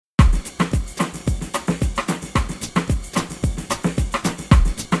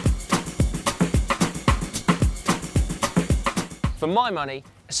For my money,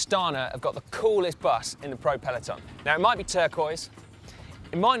 Astana have got the coolest bus in the Pro Peloton. Now, it might be turquoise,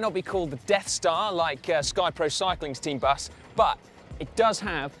 it might not be called the Death Star like Sky Pro Cycling's team bus, but it does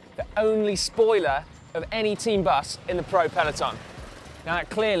have the only spoiler of any team bus in the Pro Peloton. Now, that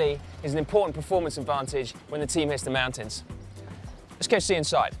clearly is an important performance advantage when the team hits the mountains. Let's go see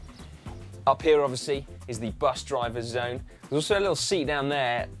inside. Up here, obviously, is the bus driver's zone. There's also a little seat down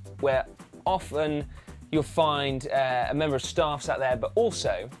there where often you'll find a member of staff sat there, but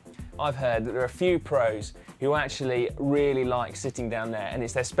also I've heard that there are a few pros who actually really like sitting down there, and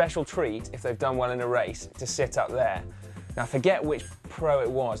it's their special treat if they've done well in a race to sit up there. Now, I forget which pro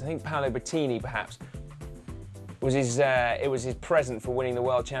it was. I think Paolo Bettini, perhaps, was it was his present for winning the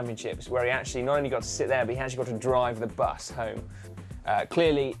World Championships, where he actually not only got to sit there, but he actually got to drive the bus home.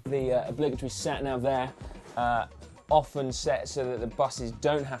 Clearly, the obligatory sat nav there often set so that the buses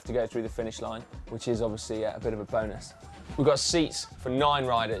don't have to go through the finish line, which is obviously a bit of a bonus. We've got seats for 9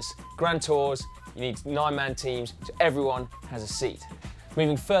 riders. Grand Tours, you need 9-man teams, so everyone has a seat.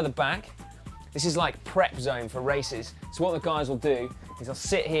 Moving further back, this is like prep zone for races. So what the guys will do is they'll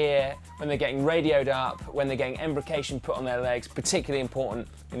sit here when they're getting radioed up, when they're getting embrocation put on their legs, particularly important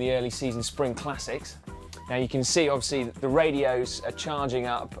in the early season spring classics. Now you can see obviously the radios are charging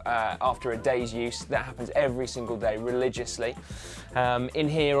up after a day's use. That happens every single day religiously. In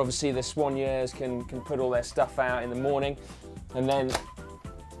here obviously the soigneurs can put all their stuff out in the morning, and then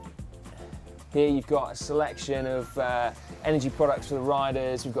here you've got a selection of energy products for the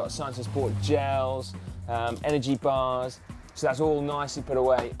riders. We've got Science and Sport gels, energy bars, so that's all nicely put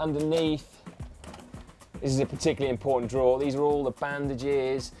away. Underneath, this is a particularly important drawer. These are all the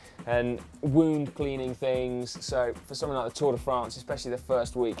bandages and wound cleaning things. So for something like the Tour de France, especially the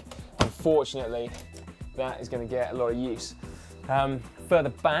first week, unfortunately, that is going to get a lot of use. Further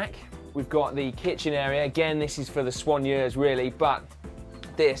back, we've got the kitchen area. Again, this is for the soigneurs really, but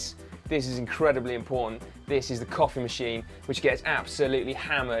this is incredibly important. This is the coffee machine, which gets absolutely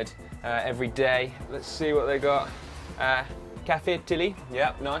hammered every day. Let's see what they got. Cafe Tilly,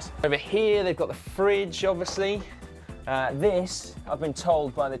 yeah, nice. Over here, they've got the fridge, obviously. This, I've been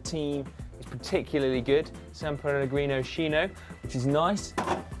told by the team, is particularly good. San Pellegrino Chino, which is nice.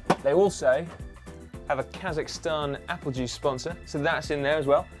 They also have a Kazakhstan apple juice sponsor, so that's in there as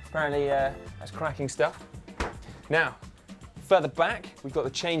well. Apparently, that's cracking stuff. Now, further back, we've got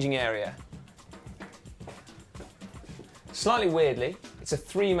the changing area. Slightly weirdly, it's a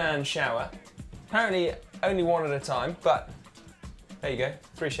 3-man shower. Apparently, only one at a time, but there you go,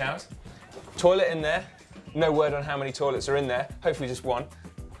 3 showers. Toilet in there. No word on how many toilets are in there, hopefully just one.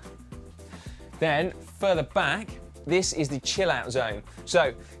 Then, further back, this is the chill out zone.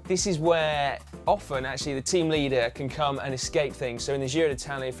 So, this is where often actually the team leader can come and escape things. So in the Giro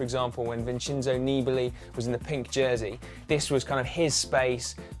d'Italia, for example, when Vincenzo Nibali was in the pink jersey, this was kind of his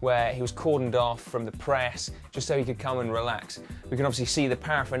space where he was cordoned off from the press, just so he could come and relax. We can obviously see the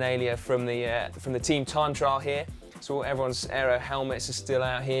paraphernalia from the team time trial here. So everyone's aero helmets are still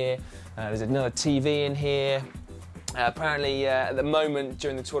out here. There's another TV in here. Apparently, at the moment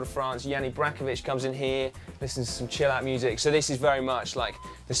during the Tour de France, Janez Brajkovic comes in here, listens to some chill out music. So this is very much like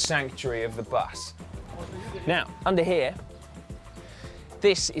the sanctuary of the bus. Now, under here,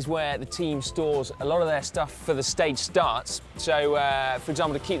 this is where the team stores a lot of their stuff for the stage starts. So, for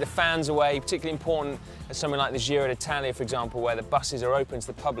example, to keep the fans away, particularly important at something like the Giro d'Italia, for example, where the buses are open to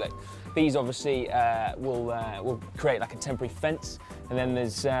the public. These obviously will create like a temporary fence, and then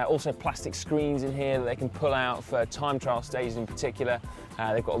there's also plastic screens in here that they can pull out for time trial stages in particular.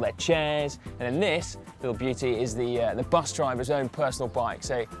 They've got all their chairs, and then this little beauty is the bus driver's own personal bike.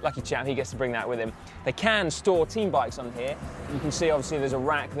 So lucky chap, he gets to bring that with him. They can store team bikes on here. You can see obviously there's a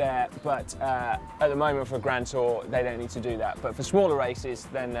rack there, but at the moment for a Grand Tour they don't need to do that. But for smaller races,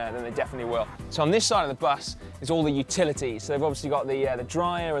 then they definitely will. So on this side of the bus is all the utilities. So they've obviously got the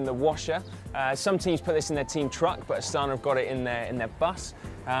dryer and the washer. Some teams put this in their team truck, but Astana have got it in their bus.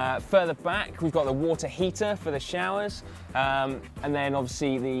 Further back, we've got the water heater for the showers, and then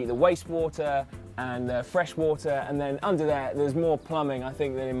obviously the wastewater and the fresh water, and then under there, there's more plumbing, I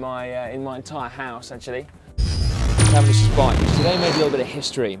think, than in my entire house, actually. Cavendish's bike. Today made a little bit of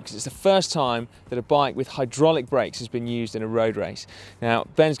history because it's the first time that a bike with hydraulic brakes has been used in a road race. Now,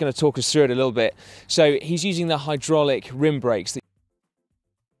 Ben's going to talk us through it a little bit. So he's using the hydraulic rim brakes that